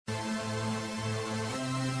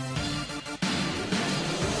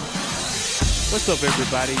What's up,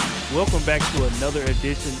 everybody? Welcome back to another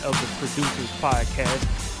edition of the Producers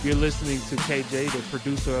Podcast. You're listening to KJ, the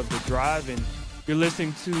producer of The Drive, and you're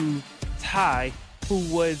listening to Ty, who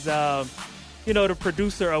was, the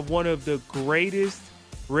producer of one of the greatest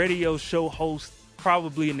radio show hosts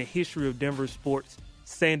probably in the history of Denver sports,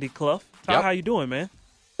 Sandy Clough. Ty, Yep. how you doing, man?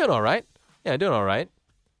 Doing all right. Yeah, doing all right.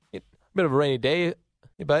 Bit of a rainy day,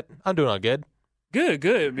 but I'm doing all good.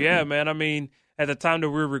 Good. Yeah, man. I mean, at the time that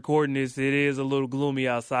we're recording this, it is a little gloomy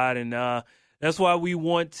outside, and that's why we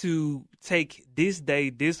want to take this day,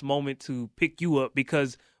 this moment to pick you up,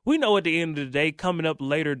 because we know at the end of the day, coming up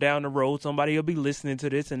later down the road, somebody will be listening to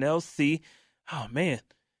this and they'll see, oh, man,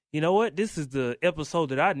 you know what? This is the episode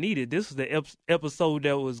that I needed. This is the episode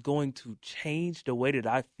that was going to change the way that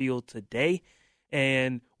I feel today.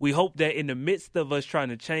 And we hope that in the midst of us trying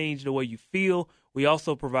to change the way you feel, we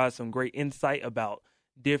also provide some great insight about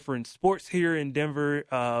different sports here in Denver,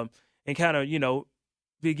 and kind of,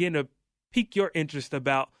 begin to pique your interest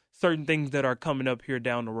about certain things that are coming up here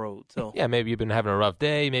down the road. So yeah, maybe you've been having a rough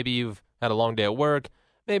day. Maybe you've had a long day at work.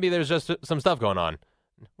 Maybe there's just some stuff going on.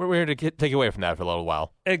 We're here to take away from that for a little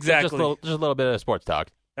while. Exactly. Just a little bit of sports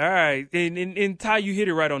talk. All right. And Ty, you hit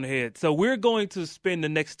it right on the head. So we're going to spend the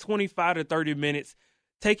next 25 to 30 minutes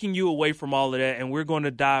taking you away from all of that, and we're going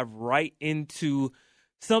to dive right into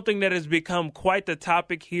something that has become quite the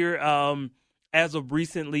topic here as of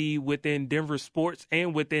recently within Denver sports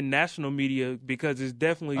and within national media, because it's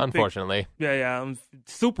definitely Unfortunately. I'm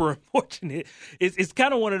super unfortunate. It's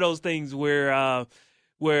kind of one of those things where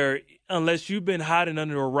unless you've been hiding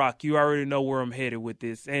under a rock, you already know where I'm headed with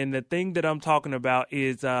this. And the thing that I'm talking about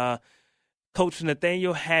is Coach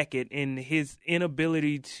Nathaniel Hackett and his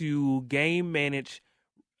inability to game manage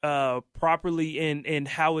properly, and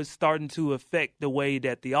how it's starting to affect the way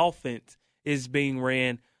that the offense is being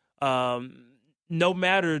ran, no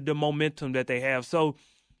matter the momentum that they have. So,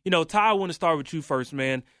 Ty, I want to start with you first,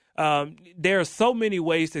 man. There are so many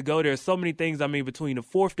ways to go. There are so many things, between the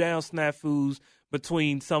fourth down snafus,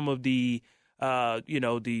 between some of the,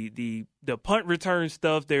 the punt return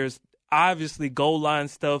stuff. There's obviously goal line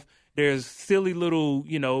stuff. There's silly little,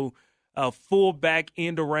 fullback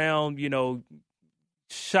end around,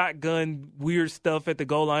 shotgun weird stuff at the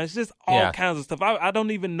goal line. It's just all kinds of stuff. I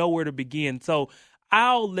don't even know where to begin. So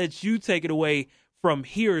I'll let you take it away from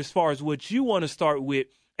here as far as what you want to start with,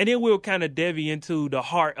 and then we'll kind of devy into the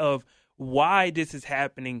heart of why this is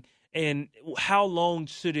happening and how long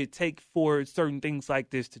should it take for certain things like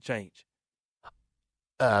this to change.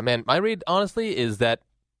 Man, my read, honestly, is that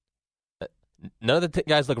none of the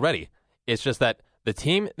guys look ready. It's just that the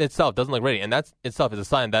team itself doesn't look ready, and that itself is a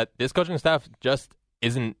sign that this coaching staff just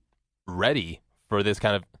isn't ready for this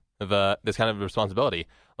kind of responsibility.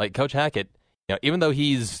 Like Coach Hackett, even though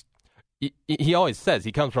he always says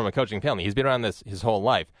he comes from a coaching family, he's been around this his whole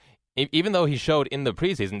life. Even though he showed in the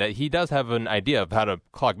preseason that he does have an idea of how to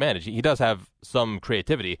clock manage, he does have some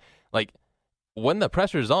creativity. Like when the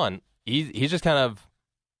pressure's on, he just kind of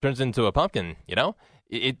turns into a pumpkin. No,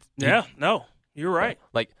 you're right.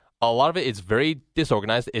 Like a lot of it is very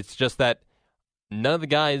disorganized. It's just that none of the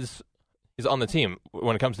guys is on the team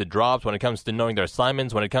when it comes to drops, when it comes to knowing their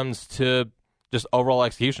assignments, when it comes to just overall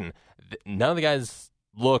execution. None of the guys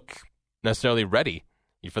look necessarily ready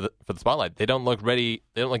for the spotlight. They don't look ready.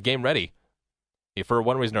 They don't look game ready for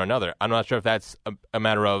one reason or another. I'm not sure if that's a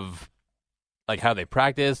matter of like how they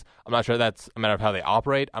practice. I'm not sure that's a matter of how they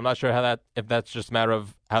operate. I'm not sure if that's just a matter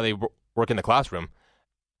of how they work in the classroom.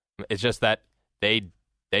 It's just that they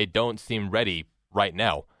don't seem ready right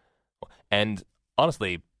now. And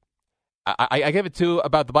honestly, I give it to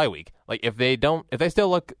about the bye week. Like if they still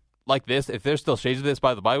look like this, if there's still shades of this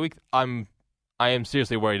by the bye week, I am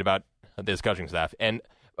seriously worried about this coaching staff, and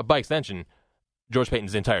by extension, George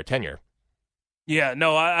Paton's entire tenure. Yeah,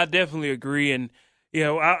 no, I definitely agree, and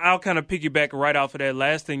I'll kind of piggyback right off of that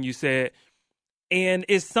last thing you said, and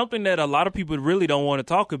it's something that a lot of people really don't want to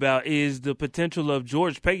talk about is the potential of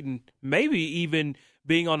George Paton maybe even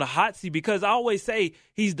being on the hot seat, because I always say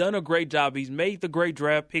he's done a great job. He's made the great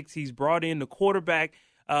draft picks. He's brought in the quarterback.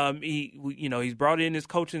 He's brought in his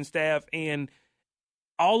coaching staff, and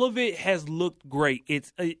all of it has looked great.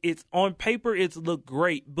 It's on paper, it's looked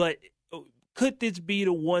great, but could this be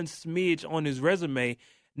the one smidge on his resume?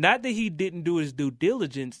 Not that he didn't do his due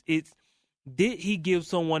diligence. It's did he give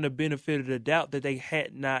someone the benefit of the doubt that they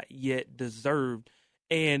had not yet deserved?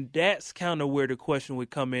 And that's kind of where the question would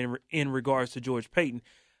come in regards to George Paton.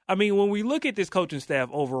 I mean, when we look at this coaching staff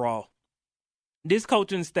overall, this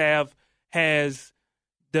coaching staff has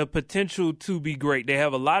the potential to be great. They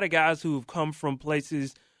have a lot of guys who have come from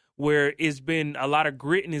places where it's been a lot of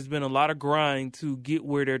grit and it's been a lot of grind to get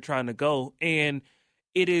where they're trying to go. And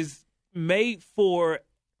it is made for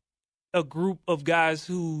a group of guys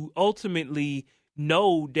who ultimately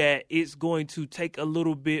know that it's going to take a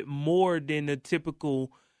little bit more than the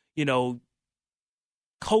typical,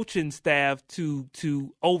 coaching staff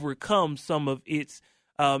to overcome some of its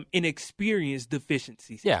inexperienced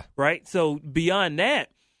deficiencies. Yeah. Right. So beyond that,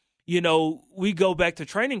 we go back to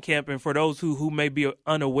training camp, and for those who may be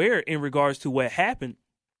unaware in regards to what happened,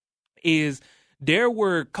 is there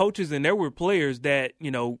were coaches and there were players that,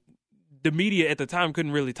 the media at the time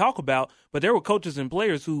couldn't really talk about, but there were coaches and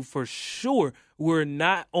players who for sure were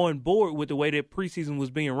not on board with the way that preseason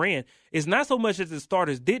was being ran. It's not so much that the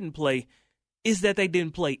starters didn't play, it's that they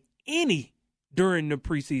didn't play any during the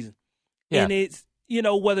preseason. Yeah. And it's,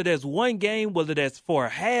 whether that's one game, whether that's for a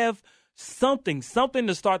half, something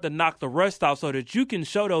to start to knock the rust off so that you can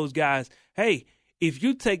show those guys, hey, if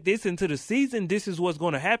you take this into the season, this is what's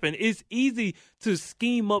going to happen. It's easy to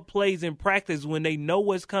scheme up plays in practice when they know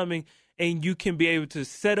what's coming, and you can be able to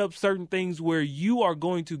set up certain things where you are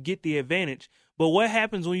going to get the advantage. But what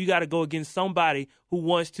happens when you got to go against somebody who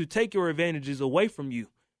wants to take your advantages away from you,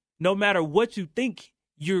 no matter what you think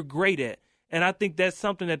you're great at? And I think that's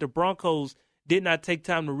something that the Broncos did not take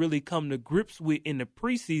time to really come to grips with in the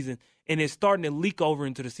preseason, and it's starting to leak over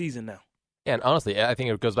into the season now. Yeah, and honestly, I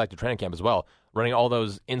think it goes back to training camp as well. Running all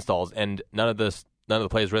those installs, and none of the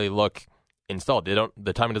plays really look installed.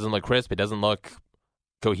 The timing doesn't look crisp. It doesn't look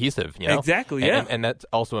cohesive. Exactly. Yeah, and that's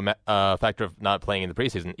also a factor of not playing in the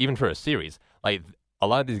preseason, even for a series. Like a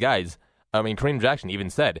lot of these guys, Kareem Jackson even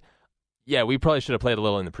said, "Yeah, we probably should have played a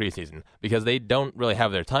little in the preseason because they don't really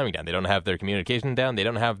have their timing down. They don't have their communication down. They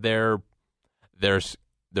don't have their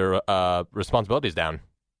responsibilities down."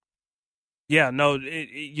 Yeah, no,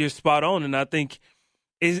 you're spot on, and I think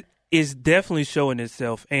it's definitely showing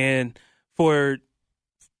itself. And for,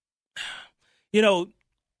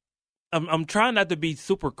 I'm trying not to be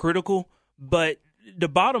super critical, but the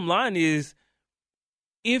bottom line is,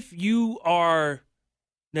 if you are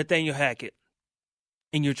Nathaniel Hackett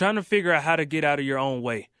and you're trying to figure out how to get out of your own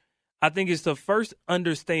way, I think it's to first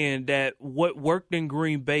understand that what worked in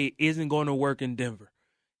Green Bay isn't going to work in Denver.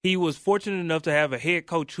 He was fortunate enough to have a head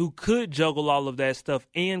coach who could juggle all of that stuff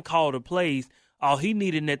and call the plays. All he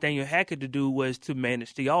needed Nathaniel Hackett to do was to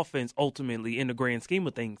manage the offense ultimately in the grand scheme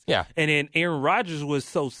of things. Yeah. And then Aaron Rodgers was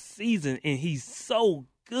so seasoned, and he's so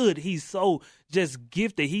good. He's so just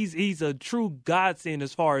gifted. He's a true godsend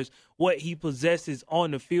as far as what he possesses on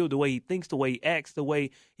the field, the way he thinks, the way he acts, the way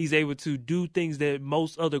he's able to do things that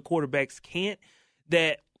most other quarterbacks can't,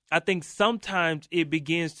 that I think sometimes it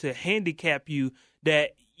begins to handicap you,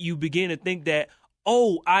 that you begin to think that,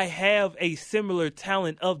 oh, I have a similar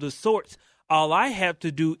talent of the sorts. All I have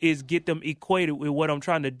to do is get them equated with what I'm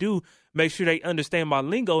trying to do, make sure they understand my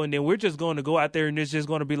lingo, and then we're just going to go out there and it's just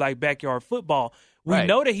going to be like backyard football. We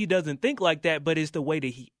know that he doesn't think like that, but it's the way that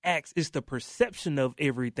he acts. It's the perception of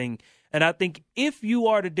everything. And I think if you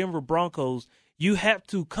are the Denver Broncos, you have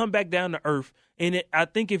to come back down to earth. And I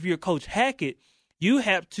think if you're Coach Hackett, you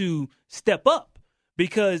have to step up.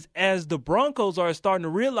 Because as the Broncos are starting to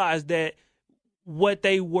realize that what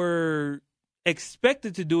they were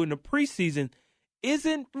expected to do in the preseason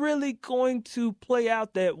isn't really going to play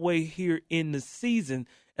out that way here in the season.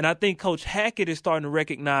 And I think Coach Hackett is starting to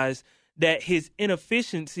recognize that his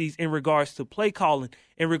inefficiencies in regards to play calling,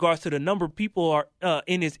 in regards to the number of people are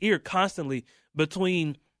in his ear constantly,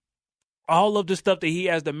 between all of the stuff that he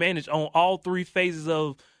has to manage on all three phases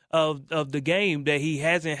of the game that he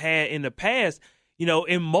hasn't had in the past.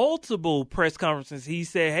 In multiple press conferences, he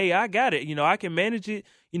said, "Hey, I got it. I can manage it.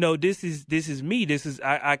 This is me.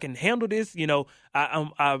 I can handle this.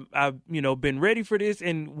 I've been ready for this."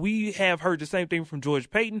 And we have heard the same thing from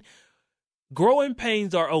George Payton. Growing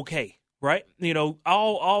pains are okay, right?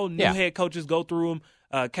 All new head coaches go through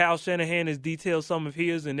them. Kyle Shanahan has detailed some of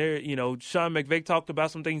his, and there, Sean McVay talked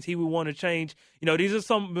about some things he would want to change. These are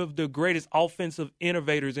some of the greatest offensive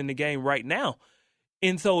innovators in the game right now.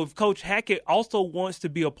 And so if Coach Hackett also wants to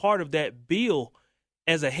be a part of that bill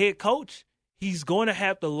as a head coach, he's going to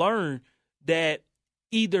have to learn that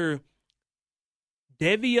either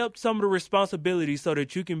divvy up some of the responsibilities so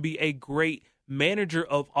that you can be a great manager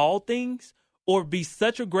of all things, or be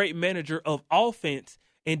such a great manager of offense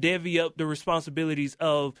and divvy up the responsibilities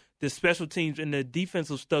of the special teams and the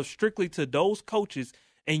defensive stuff strictly to those coaches,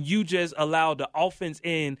 and you just allow the offense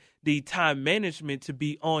and the time management to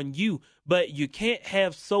be on you. But you can't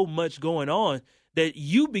have so much going on that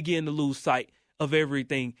you begin to lose sight of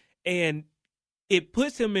everything. And it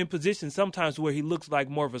puts him in position sometimes where he looks like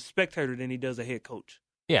more of a spectator than he does a head coach.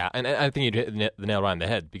 Yeah, and I think you hit the nail right on the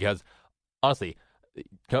head because, honestly,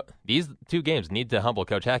 these two games need to humble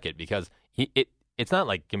Coach Hackett because it's not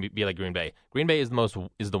like can be like Green Bay. Green Bay is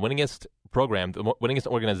the winningest program, the winningest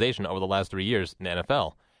organization over the last 3 years in the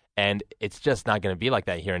NFL, and it's just not going to be like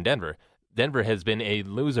that here in Denver. Denver has been a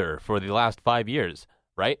loser for the last 5 years,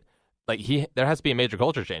 right? Like there has to be a major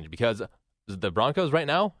culture change because the Broncos right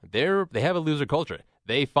now they have a loser culture.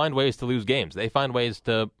 They find ways to lose games. They find ways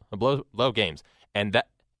to blow games, and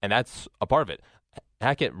that's a part of it.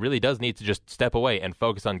 Hackett really does need to just step away and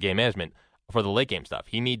focus on game management for the late game stuff.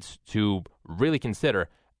 He needs to really consider,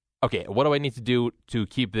 okay, what do I need to do to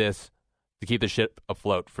keep the ship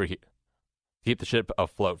afloat for this?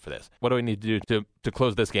 What do I need to do to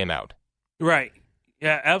close this game out? Right.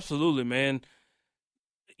 Yeah, absolutely, man.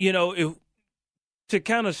 To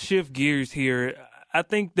kind of shift gears here, I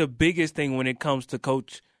think the biggest thing when it comes to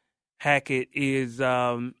Coach Hackett is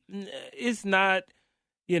it's not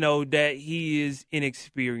that he is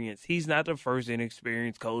inexperienced. He's not the first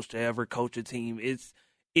inexperienced coach to ever coach a team. It's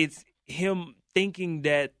him thinking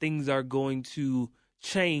that things are going to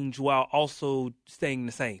change while also staying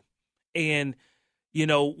the same. And,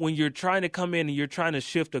 when you're trying to come in and you're trying to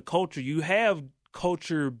shift a culture, you have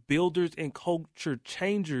culture builders and culture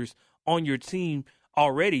changers on your team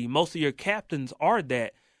already. Most of your captains are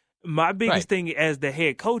that. My biggest thing as the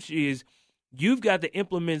head coach is you've got to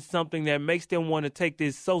implement something that makes them want to take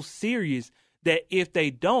this so serious that if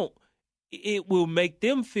they don't, it will make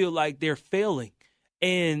them feel like they're failing.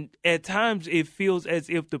 And at times it feels as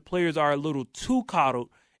if the players are a little too coddled.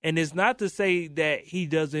 And it's not to say that he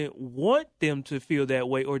doesn't want them to feel that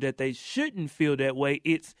way or that they shouldn't feel that way.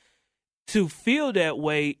 It's to feel that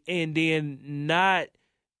way and then not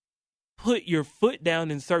put your foot down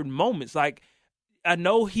in certain moments. Like, I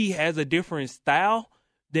know he has a different style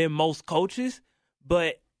than most coaches,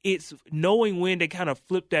 but it's knowing when to kind of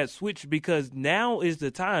flip that switch because now is the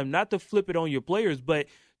time not to flip it on your players, but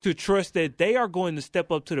to trust that they are going to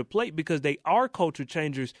step up to the plate because they are culture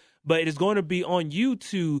changers. But it's going to be on you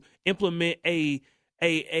to implement a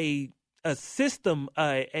system,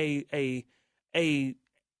 a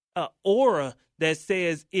aura that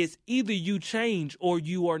says it's either you change or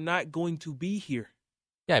you are not going to be here.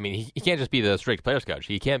 Yeah, I mean, he can't just be the strict players coach.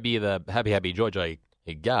 He can't be the happy joy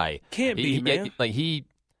guy. Can't be, man.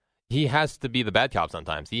 He has to be the bad cop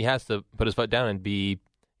sometimes. He has to put his foot down and be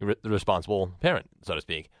the responsible parent, so to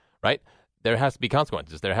speak, right? There has to be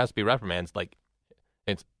consequences. There has to be reprimands. Like,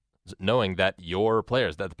 it's knowing that your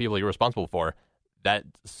players, that the people you're responsible for, that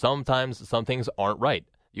sometimes some things aren't right.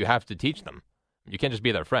 You have to teach them. You can't just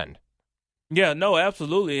be their friend. Yeah, no,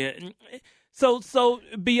 absolutely. So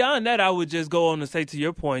beyond that, I would just go on to say to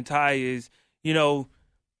your point, Ty, is,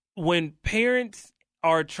 when parents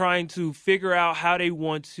are trying to figure out how they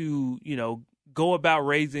want to, go about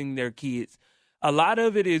raising their kids, a lot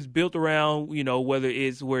of it is built around, whether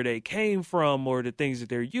it's where they came from or the things that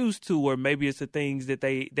they're used to, or maybe it's the things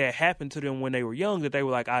that happened to them when they were young that they were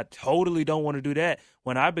like, I totally don't want to do that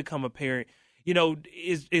when I become a parent.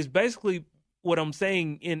 Is basically what I'm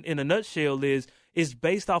saying in a nutshell is it's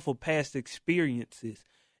based off of past experiences.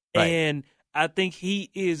 Right. And I think he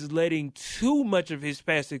is letting too much of his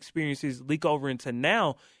past experiences leak over into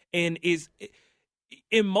now. And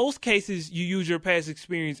in most cases, you use your past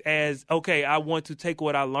experience as, okay, I want to take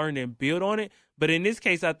what I learned and build on it. But in this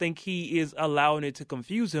case, I think he is allowing it to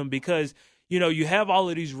confuse him because, you have all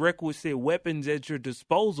of these requisite weapons at your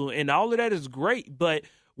disposal and all of that is great. But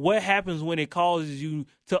what happens when it causes you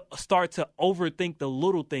to start to overthink the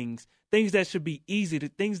little things that should be easy, the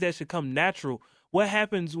things that should come natural? What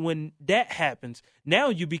happens when that happens? Now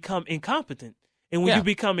you become incompetent. And when you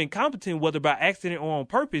become incompetent, whether by accident or on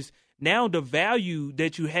purpose, now the value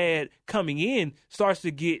that you had coming in starts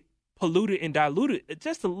to get polluted and diluted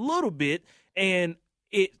just a little bit, and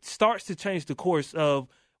it starts to change the course of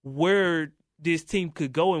where this team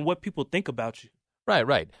could go and what people think about you.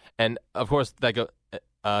 Right. And, of course,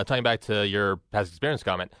 talking back to your past experience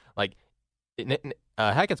comment, like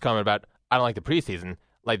Hackett's comment about I don't like the preseason,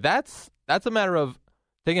 like that's a matter of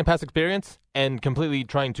taking past experience and completely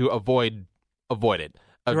trying to avoid it.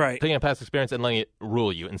 Right. Taking a past experience and letting it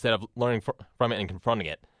rule you instead of learning from it and confronting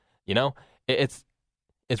it.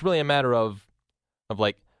 It's really a matter of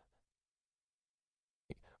like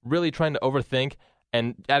really trying to overthink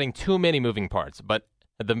and adding too many moving parts. But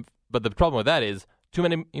the problem with that is too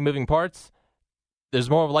many moving parts. There's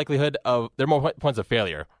more of a likelihood of there are more points of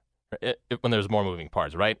failure when there's more moving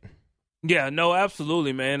parts, right? Yeah, no,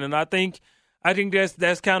 absolutely, man. And I think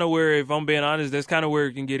that's kind of where, if I'm being honest, that's kind of where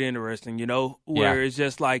it can get interesting, where it's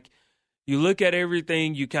just like, You look at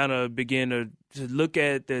everything, you kind of begin to look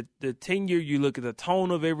at the tenure, you look at the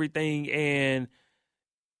tone of everything, and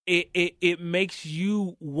it makes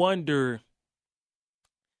you wonder,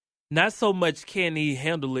 not so much can he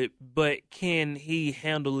handle it, but can he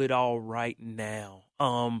handle it all right now?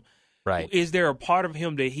 Right. Is there a part of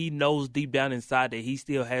him that he knows deep down inside that he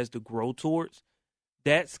still has to grow towards?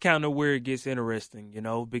 That's kind of where it gets interesting,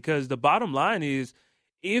 because the bottom line is,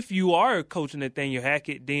 if you are coaching Nathaniel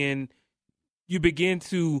Hackett, then you begin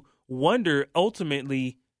to wonder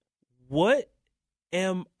ultimately, what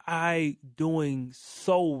am I doing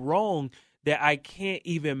so wrong that I can't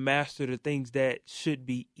even master the things that should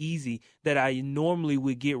be easy, that I normally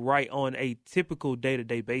would get right on a typical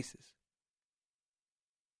day-to-day basis?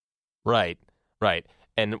 Right.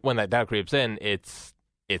 And when that creeps in, it's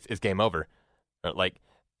game over. Like,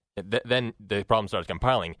 then the problem starts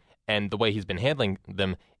compiling, and the way he's been handling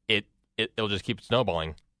them, it'll just keep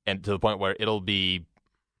snowballing, and to the point where it'll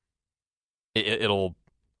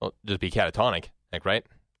just be catatonic, right?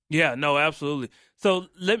 Yeah, no, absolutely. So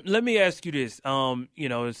let me ask you this.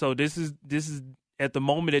 So this is at the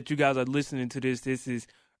moment that you guys are listening to this. This is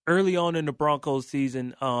early on in the Broncos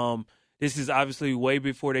season. This is obviously way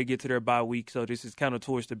before they get to their bye week. So this is kind of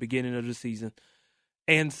towards the beginning of the season.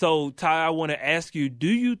 And so, Ty, I want to ask you: do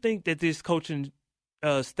you think that this coaching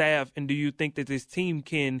staff, and do you think that this team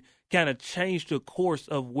can kind of change the course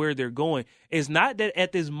of where they're going? It's not that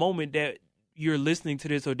at this moment that you're listening to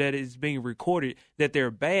this or that it's being recorded that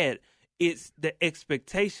they're bad. It's the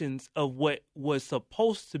expectations of what was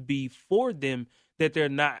supposed to be for them that they're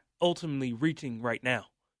not ultimately reaching right now.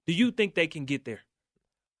 Do you think they can get there?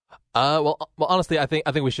 Well, honestly, I think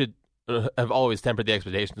we should have always tempered the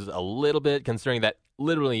expectations a little bit, considering that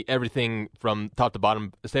literally everything from top to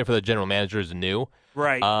bottom, save for the general manager, is new.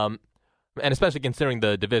 Right. And especially considering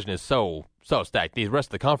the division is so stacked, the rest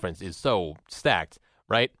of the conference is so stacked,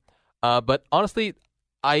 right? But honestly,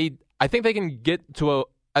 I think they can get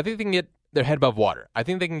I think they can get their head above water. I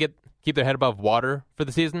think they can keep their head above water for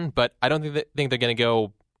the season, but I don't think they're going to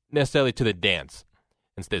go necessarily to the dance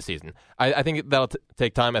this season. I think that'll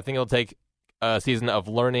take time. I think it'll take a season of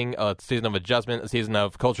learning, a season of adjustment, a season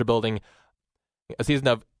of culture building, a season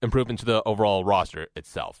of improvement to the overall roster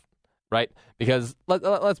itself, right? Because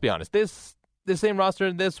let's be honest, this same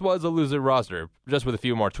roster, this was a loser roster, just with a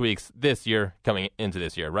few more tweaks this year coming into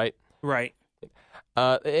this year, right? Right.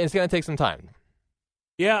 It's going to take some time.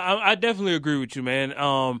 Yeah, I definitely agree with you, man.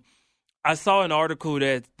 I saw an article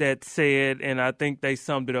that said, and I think they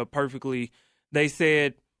summed it up perfectly. They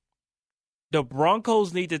said the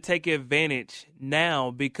Broncos need to take advantage now,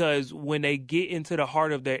 because when they get into the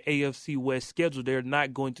heart of their AFC West schedule, they're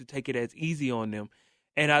not going to take it as easy on them.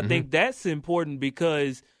 And I think that's important,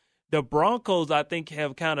 because the Broncos, I think,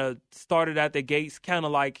 have kind of started out the gates kind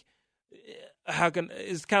of like,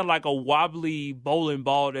 it's kind of like a wobbly bowling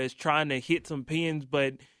ball that's trying to hit some pins,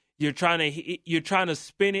 but you're trying to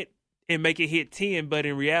spin it and make it hit 10, but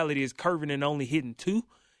in reality it's curving and only hitting 2.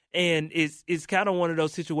 And it's kind of one of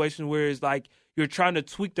those situations where it's like you're trying to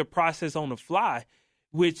tweak the process on the fly,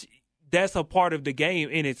 which that's a part of the game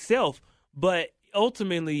in itself. But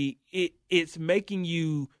ultimately, it's making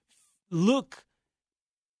you look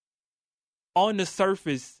on the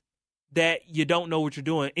surface that you don't know what you're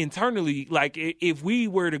doing internally. Like, if we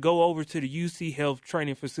were to go over to the UC Health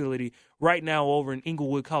training facility right now over in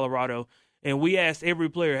Inglewood, Colorado, and we asked every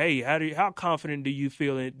player, hey, how confident do you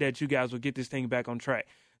feel that you guys will get this thing back on track?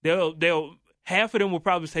 They'll half of them will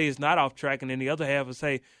probably say it's not off track, and then the other half will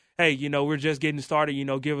say, hey, we're just getting started,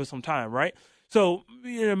 give us some time, right? So,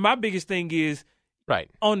 my biggest thing is, right,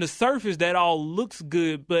 on the surface, that all looks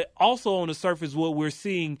good, but also on the surface, what we're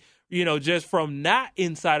seeing, just from not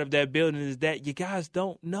inside of that building, is that you guys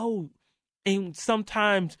don't know. And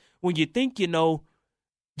sometimes when you think you know,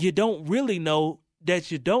 you don't really know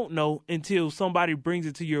that you don't know until somebody brings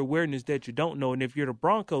it to your awareness that you don't know. And if you're the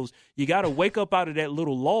Broncos, you got to wake up out of that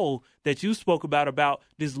little lull that you spoke about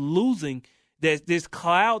this losing, that this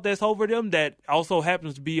cloud that's over them that also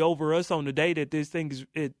happens to be over us on the day that this thing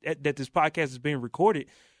is that this podcast is being recorded.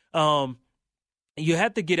 You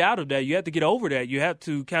have to get out of that. You have to get over that. You have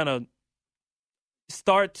to kind of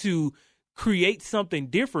start to create something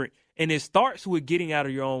different, and it starts with getting out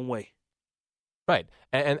of your own way. Right,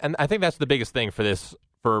 and I think that's the biggest thing for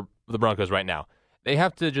the Broncos right now. They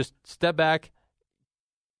have to just step back,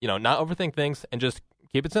 not overthink things, and just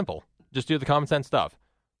keep it simple. Just do the common sense stuff.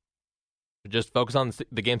 Just focus on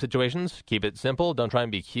the game situations. Keep it simple. Don't try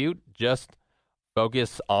and be cute. Just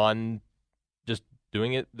focus on just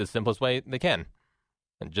doing it the simplest way they can.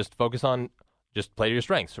 And just focus on, just play to your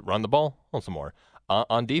strengths. Run the ball, hold some more.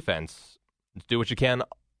 On defense, do what you can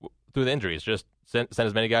through the injuries. Just send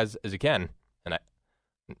as many guys as you can, and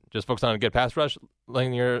just focus on a good pass rush,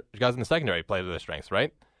 letting your guys in the secondary play to their strengths,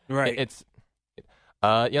 right? Right. It's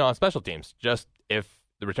on special teams, just if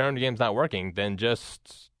the return game's not working, then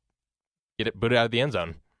just get it booted out of the end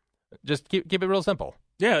zone. Just keep it real simple.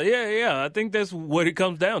 Yeah. I think that's what it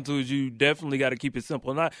comes down to. Is you definitely got to keep it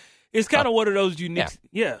simple. And it's kind of one of those unique.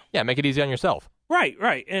 Yeah. Make it easy on yourself.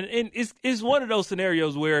 Right. And it's one of those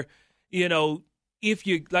scenarios where, if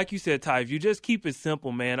you, like you said, Ty, if you just keep it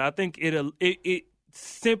simple, man, I think it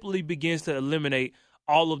simply begins to eliminate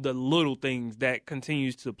all of the little things that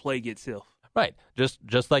continues to plague itself. Right.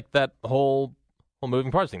 Just like that whole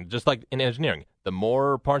moving parts thing. Just like in engineering, the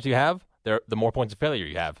more parts you have, the more points of failure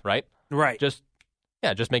you have. Right. Right. Just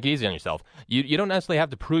make it easy on yourself. You don't necessarily have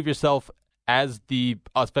to prove yourself as the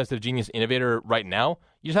offensive genius innovator right now.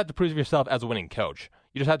 You just have to prove yourself as a winning coach.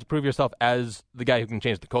 You just have to prove yourself as the guy who can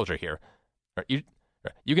change the culture here. You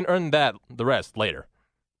can earn the rest later.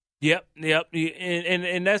 Yep.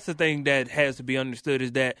 And that's the thing that has to be understood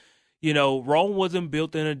is that, Rome wasn't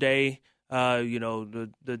built in a day. The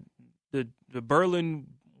Berlin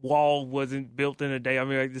Wall wasn't built in a day. I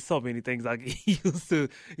mean, there's so many things I can use to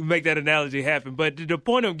make that analogy happen. But the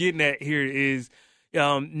point I'm getting at here is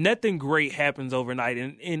nothing great happens overnight.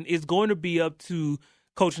 And it's going to be up to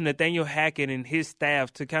Coach Nathaniel Hackett and his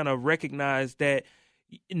staff to kind of recognize that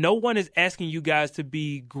no one is asking you guys to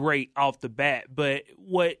be great off the bat. But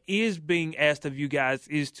what is being asked of you guys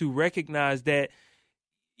is to recognize that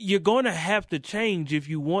you're going to have to change if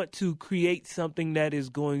you want to create something that is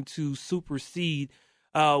going to supersede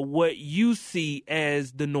what you see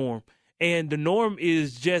as the norm. And the norm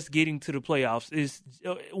is just getting to the playoffs.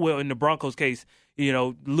 In the Broncos case,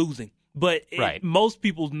 losing. But right. Most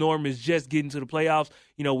people's norm is just getting to the playoffs.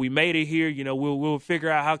 We made it here. We'll figure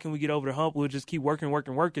out how can we get over the hump. We'll just keep working.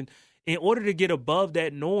 In order to get above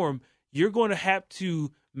that norm, you're going to have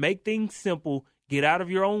to make things simple, get out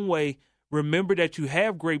of your own way. Remember that you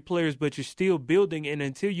have great players, but you're still building. And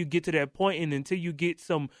until you get to that point and until you get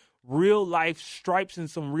some real life stripes and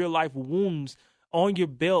some real life wounds on your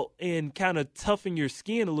belt and kind of toughen your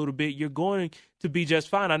skin a little bit, you're going to be just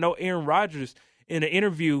fine. I know Aaron Rodgers in an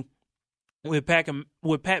interview with Pat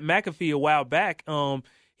McAfee a while back,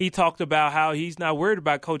 he talked about how he's not worried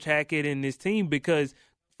about Coach Hackett and his team because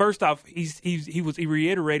first off, he was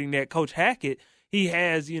reiterating that Coach Hackett, he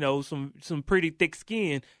has, some pretty thick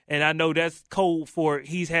skin, and I know that's code for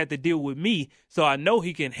he's had to deal with me, so I know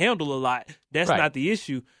he can handle a lot. That's right. Not the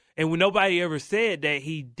issue. And when nobody ever said that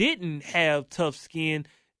he didn't have tough skin,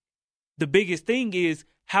 the biggest thing is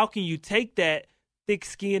how can you take that thick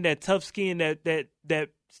skin, that tough skin, that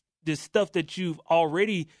the stuff that you've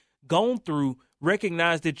already gone through,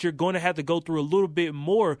 recognize that you're going to have to go through a little bit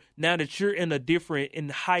more now that you're in a different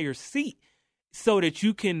and higher seat so that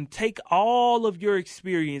you can take all of your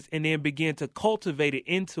experience and then begin to cultivate it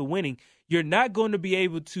into winning. You're not going to be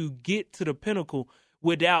able to get to the pinnacle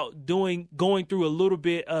without going through a little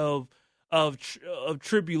bit of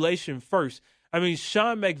tribulation first. I mean,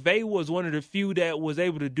 Sean McVay was one of the few that was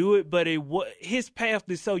able to do it, but his path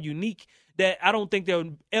is so unique that I don't think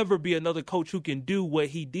there'll ever be another coach who can do what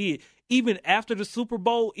he did. Even after the Super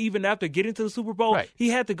Bowl, even after getting to the Super Bowl, right. He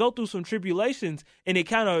had to go through some tribulations, and it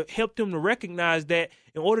kind of helped him to recognize that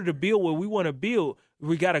in order to build what we want to build,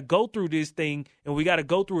 we got to go through this thing, and we got to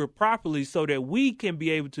go through it properly so that we can be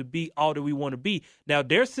able to be all that we want to be. Now,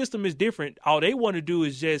 their system is different. All they want to do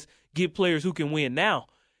is just get players who can win now.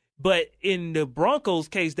 But in the Broncos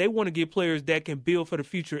case, they want to get players that can build for the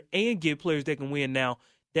future and get players that can win now.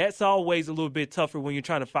 That's always a little bit tougher when you're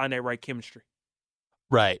trying to find that right chemistry.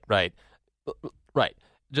 Right.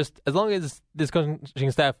 Just as long as this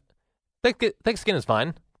coaching staff, thick skin is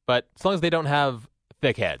fine, but as long as they don't have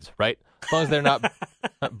thick heads, right? As long as they're not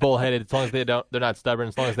bullheaded, as long as they're not stubborn,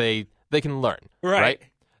 as long as they can learn, right?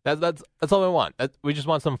 That's all we want. We just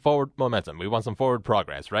want some forward momentum. We want some forward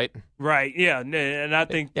progress, right? Right. Yeah, and I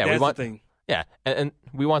think that's the thing. Yeah, and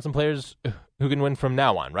we want some players who can win from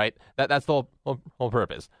now on, right? That's the whole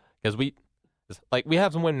purpose. Because we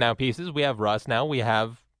have some win now pieces. We have Russ now. We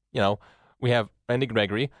have Randy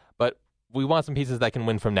Gregory, but we want some pieces that can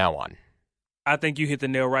win from now on. I think you hit the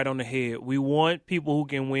nail right on the head. We want people who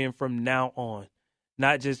can win from now on,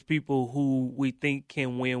 not just people who we think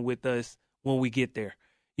can win with us when we get there.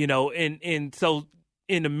 And so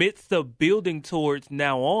in the midst of building towards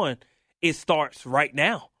now on, it starts right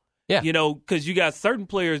now. Yeah. Because you got certain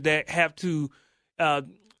players that have to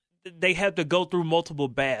they have to go through multiple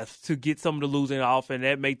baths to get some of the losing off, and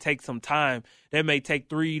that may take some time. That may take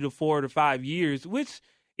 3 to 4 to 5 years, which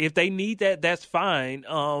If they need that, that's fine.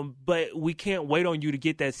 But we can't wait on you to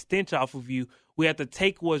get that stench off of you. We have to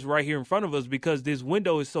take what's right here in front of us because this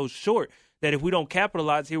window is so short that if we don't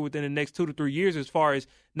capitalize here within the next 2 to 3 years, as far as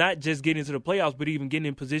not just getting to the playoffs, but even getting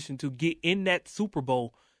in position to get in that Super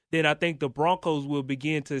Bowl, then I think the Broncos will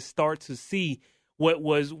begin to start to see what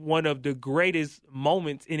was one of the greatest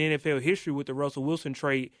moments in NFL history with the Russell Wilson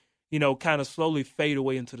trade, kind of slowly fade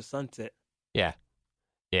away into the sunset. Yeah.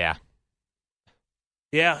 Yeah.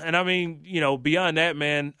 Yeah, and I mean, beyond that,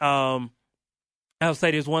 man, I'll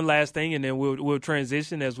say there's one last thing, and then we'll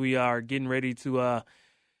transition as we are getting ready to,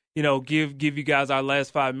 give you guys our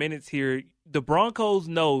last 5 minutes here. The Broncos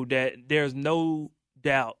know that there's no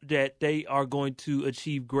doubt that they are going to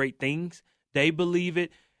achieve great things. They believe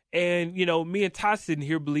it, and me and Ty sitting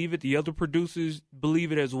here believe it. The other producers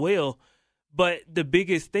believe it as well. But the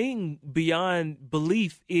biggest thing beyond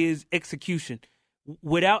belief is execution.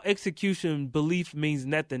 Without execution, belief means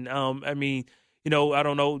nothing. I mean, I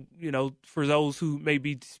don't know, for those who may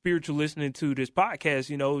be spiritual listening to this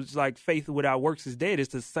podcast, it's like faith without works is dead.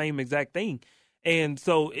 It's the same exact thing. And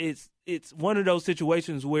so it's one of those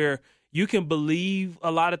situations where you can believe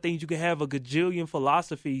a lot of things. You can have a gajillion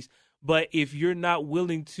philosophies, but if you're not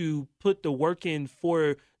willing to put the work in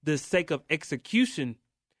for the sake of execution,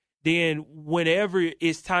 then whenever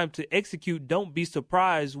it's time to execute, don't be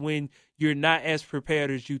surprised when you're not as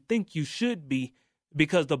prepared as you think you should be,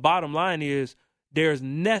 because the bottom line is there's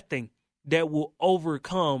nothing that will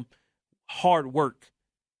overcome hard work,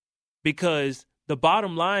 because the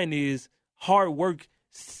bottom line is hard work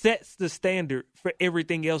sets the standard for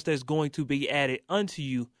everything else that's going to be added unto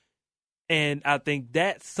you. And I think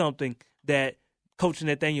that's something that Coach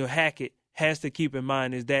Nathaniel Hackett has to keep in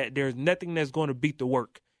mind, is that there's nothing that's going to beat the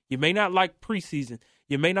work. You may not like preseason.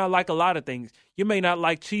 You may not like a lot of things. You may not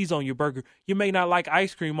like cheese on your burger. You may not like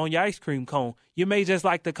ice cream on your ice cream cone. You may just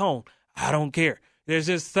like the cone. I don't care. There's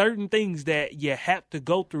just certain things that you have to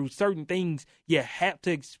go through, certain things you have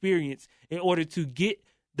to experience in order to get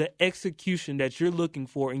the execution that you're looking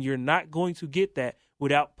for, and you're not going to get that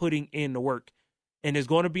without putting in the work. And it's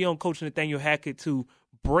going to be on Coach Nathaniel Hackett to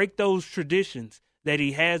break those traditions that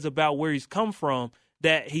he has about where he's come from,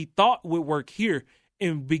 that he thought would work here,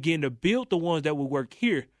 and begin to build the ones that would work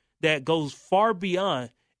here that goes far beyond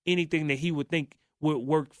anything that he would think would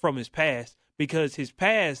work from his past, because his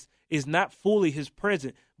past is not fully his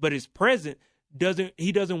present, but his present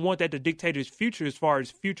doesn't want that to dictate his future as far as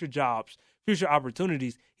future jobs, future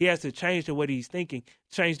opportunities. He has to change the way that he's thinking,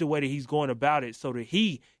 change the way that he's going about it, so that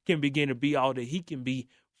he can begin to be all that he can be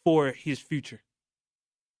for his future.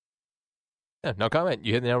 Yeah, no comment.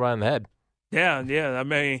 You hit the nail right on the head. Yeah. I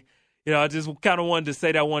mean, I just kind of wanted to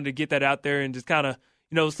say that. I wanted to get that out there and just kind of,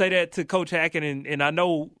 say that to Coach Hackett. And I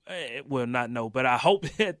know, but I hope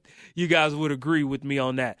that you guys would agree with me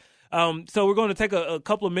on that. So we're going to take a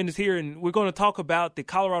couple of minutes here, and we're going to talk about the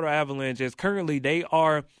Colorado Avalanche, as currently they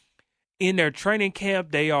are in their training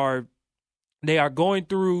camp. They are going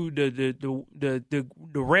through the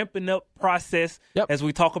ramping up process. Yep. As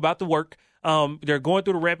we talk about the work. They're going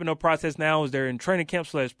through the ramping up process now as they're in training camp /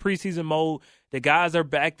 preseason mode. The guys are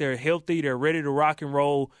back. They're healthy. They're ready to rock and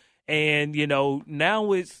roll. And,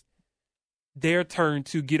 now it's their turn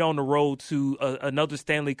to get on the road to another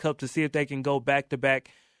Stanley Cup to see if they can go back-to-back.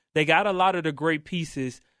 They got a lot of the great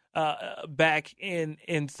pieces back,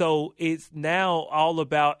 and so it's now all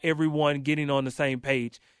about everyone getting on the same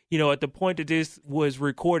page. At the point that this was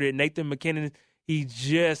recorded, Nathan MacKinnon, he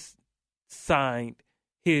just signed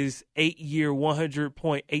his 8-year,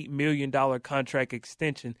 $100.8 million contract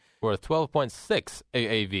extension. Worth 12.6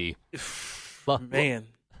 AAV. Man.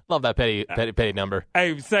 Love that petty number.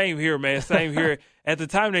 Hey, same here, man. Same here. At the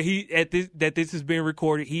time that this is being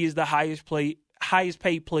recorded, he is the highest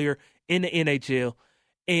paid player in the NHL.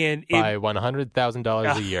 And by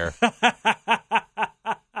 $100,000 a year.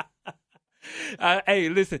 Hey,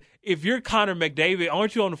 listen, if you're Connor McDavid,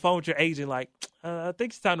 aren't you on the phone with your agent like, I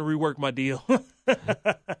think it's time to rework my deal?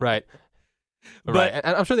 Right. And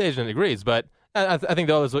I'm sure the agent agrees, but I think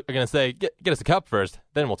the others are going to say, get us a cup first,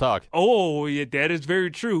 then we'll talk. Oh, yeah, that is very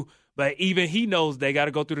true. But even he knows they got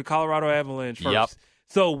to go through the Colorado Avalanche first. Yep.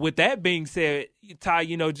 So with that being said, Ty,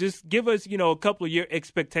 just give us, a couple of your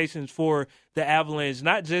expectations for the Avalanche,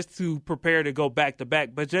 not just to prepare to go back to back,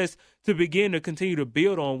 but just to begin to continue to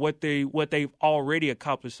build on what they've already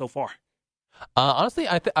accomplished so far. Honestly,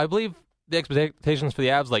 I believe the expectations for the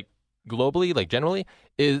Avs, like globally, like generally,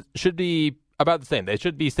 should be about the same. They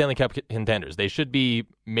should be Stanley Cup contenders. They should be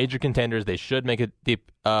major contenders. They should make a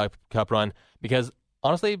deep cup run, because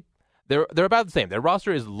honestly, they're about the same. Their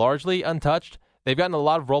roster is largely untouched. They've gotten a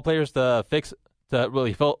lot of role players to to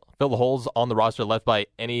really fill the holes on the roster left by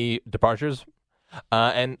any departures.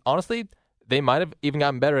 And honestly, they might have even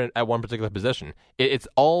gotten better at one particular position. It's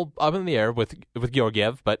all up in the air with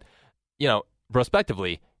Georgiev, but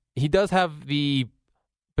prospectively, he does have the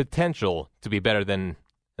potential to be better than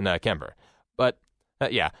Kemper. But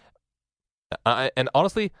and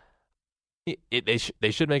honestly,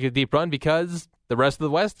 they should make a deep run because the rest of the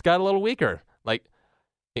West got a little weaker. Like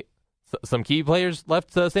some key players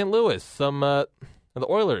left St. Louis, some the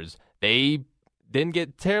Oilers. They didn't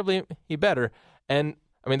get terribly better, and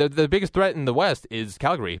I mean the biggest threat in the West is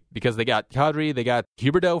Calgary because they got Kadri, they got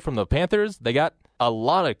Huberdeau from the Panthers, they got a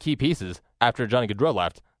lot of key pieces after Johnny Gaudreau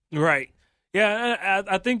left. Right. Yeah,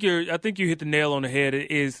 I think you hit the nail on the head.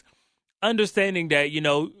 It is understanding that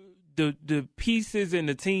the pieces and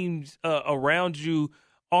the teams around you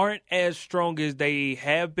aren't as strong as they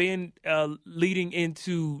have been leading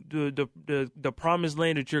into the promised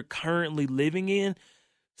land that you're currently living in.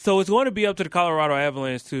 So it's going to be up to the Colorado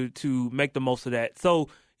Avalanche to make the most of that. So,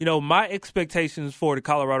 my expectations for the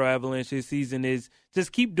Colorado Avalanche this season is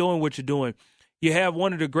just keep doing what you're doing. You have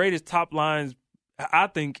one of the greatest top lines, I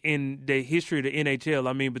think, in the history of the NHL.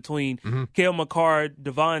 I mean, between Cale Makar,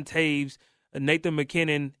 Devon Taves, Nathan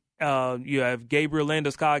MacKinnon, you have Gabriel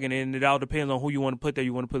Landeskog, and it all depends on who you want to put there.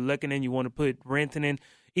 You want to put Lehkonen, you want to put Rantanen.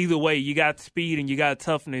 Either way, you got speed and you got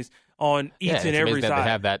toughness on each and every side. They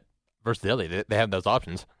have that versatility. They have those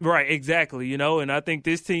options. Right, exactly. And I think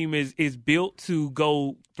this team is built to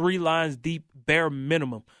go 3 lines deep, bare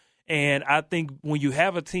minimum. And I think when you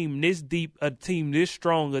have a team this deep, a team this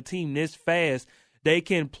strong, a team this fast, they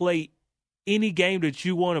can play any game that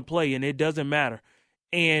you want to play, and it doesn't matter.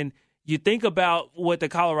 And you think about what the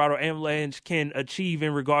Colorado Avalanche can achieve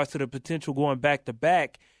in regards to the potential going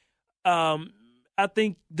back-to-back. I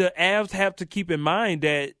think the Avs have to keep in mind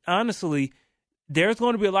that, honestly, there's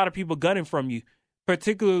going to be a lot of people gunning from you,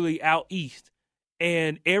 particularly out east.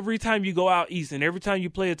 And every time you go out east and every time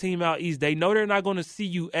you play a team out east, they know they're not going to see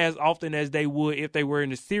you as often as they would if they were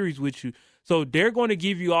in the series with you. So they're going to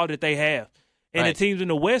give you all that they have. And the teams in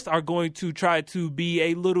the West are going to try to be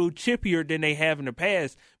a little chippier than they have in the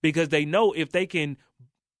past because they know if they can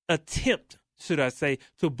attempt, should I say,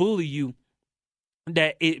 to bully you,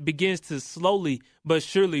 that it begins to slowly but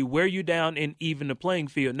surely wear you down and even the playing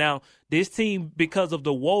field. Now, this team, because of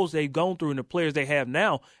the woes they've gone through and the players they have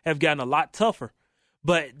now, have gotten a lot tougher.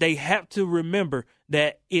 But they have to remember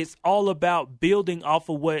that it's all about building off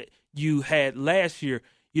of what you had last year.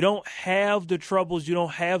 You don't have the troubles, you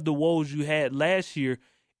don't have the woes you had last year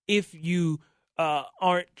if you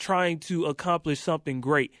aren't trying to accomplish something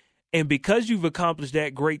great. And because you've accomplished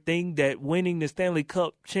that great thing, that winning the Stanley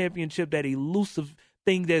Cup championship, that elusive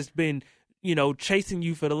thing that's been, chasing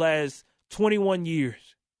you for the last 21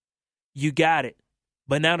 years, you got it.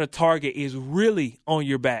 But now the target is really on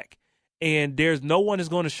your back. And there's no one that's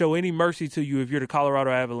going to show any mercy to you if you're the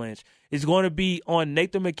Colorado Avalanche. It's going to be on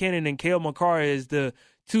Nathan MacKinnon and Cale Makar as the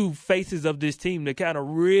 2 faces of this team to kind of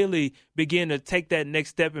really begin to take that next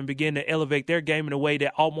step and begin to elevate their game in a way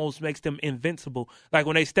that almost makes them invincible. Like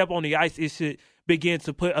when they step on the ice, it should begin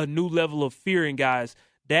to put a new level of fear in guys.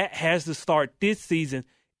 That has to start this season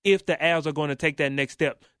if the Avs are going to take that next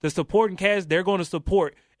step. The supporting cast, they're going to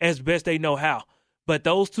support as best they know how. But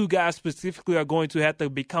those 2 guys specifically are going to have to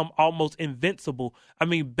become almost invincible. I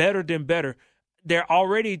mean, better than better. They're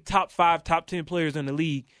already top 5, top 10 players in the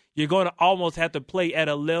league. You're going to almost have to play at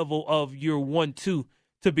a level of your 1-2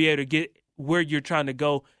 to be able to get where you're trying to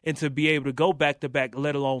go and to be able to go back-to-back,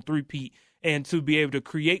 let alone three-peat, and to be able to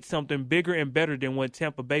create something bigger and better than what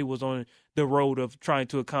Tampa Bay was on the road of trying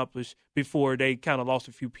to accomplish before they kind of lost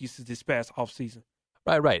a few pieces this past offseason.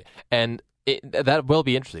 Right. And that will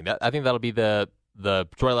be interesting. I think that'll be the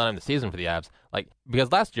storyline of the season for the Avs.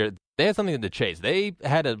 Because last year, they had something to chase. They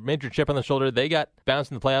had a major chip on the shoulder. They got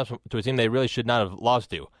bounced in the playoffs to a team they really should not have lost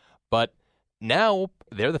to. But now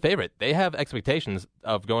they're the favorite. They have expectations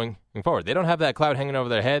of going forward. They don't have that cloud hanging over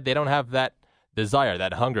their head. They don't have that desire,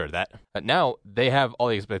 that hunger. But now they have all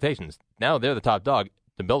the expectations. Now they're the top dog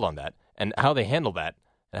to build on that. And how they handle that,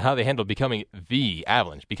 and how they handle becoming the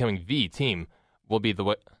Avalanche, becoming the team, will be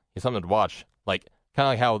something to watch. Kind of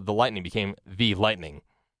like how the Lightning became the Lightning.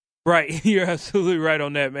 Right. You're absolutely right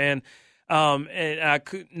on that, man. And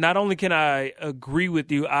not only can I agree with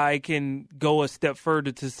you, I can go a step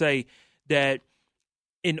further to say that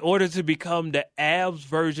in order to become the Avs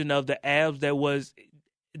version of the Avs that was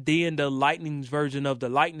then the Lightning's version of the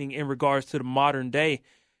Lightning in regards to the modern day,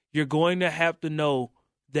 you're going to have to know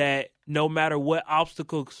that no matter what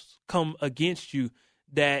obstacles come against you,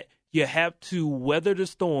 that you have to weather the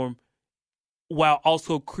storm while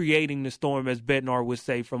also creating the storm, as Bednar would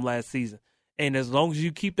say from last season. And as long as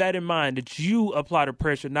you keep that in mind, that you apply the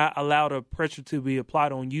pressure, not allow the pressure to be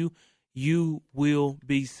applied on you, you will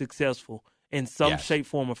be successful in some shape,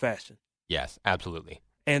 form, or fashion. Yes, absolutely.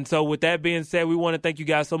 And so with that being said, we want to thank you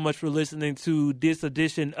guys so much for listening to this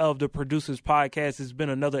edition of the Producers Podcast. It's been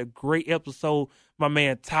another great episode. My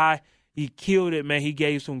man Ty, he killed it, man. He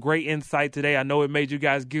gave some great insight today. I know it made you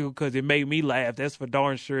guys giggle because it made me laugh. That's for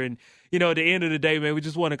darn sure. And, at the end of the day, man, we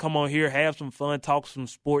just want to come on here, have some fun, talk some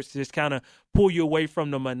sports, just kind of pull you away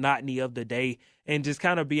from the monotony of the day and just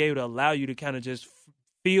kind of be able to allow you to kind of just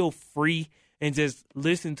feel free and just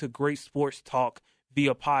listen to great sports talk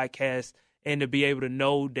via podcast, and to be able to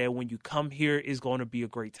know that when you come here, it's going to be a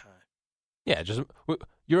great time. Yeah,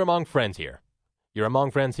 you're among friends here.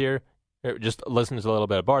 Just listen to a little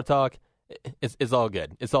bit of bar talk. It's all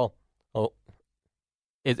good. It's all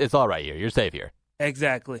right here. You're safe here.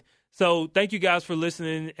 Exactly. So thank you guys for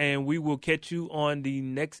listening, and we will catch you on the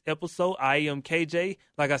next episode. I am KJ.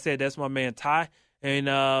 Like I said, that's my man Ty,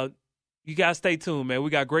 and you guys stay tuned, man. We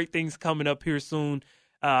got great things coming up here soon.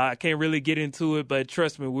 I can't really get into it, but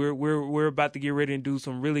trust me, we're about to get ready and do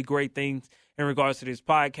some really great things in regards to this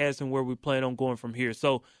podcast and where we plan on going from here.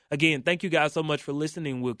 So again, thank you guys so much for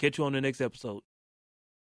listening. We'll catch you on the next episode.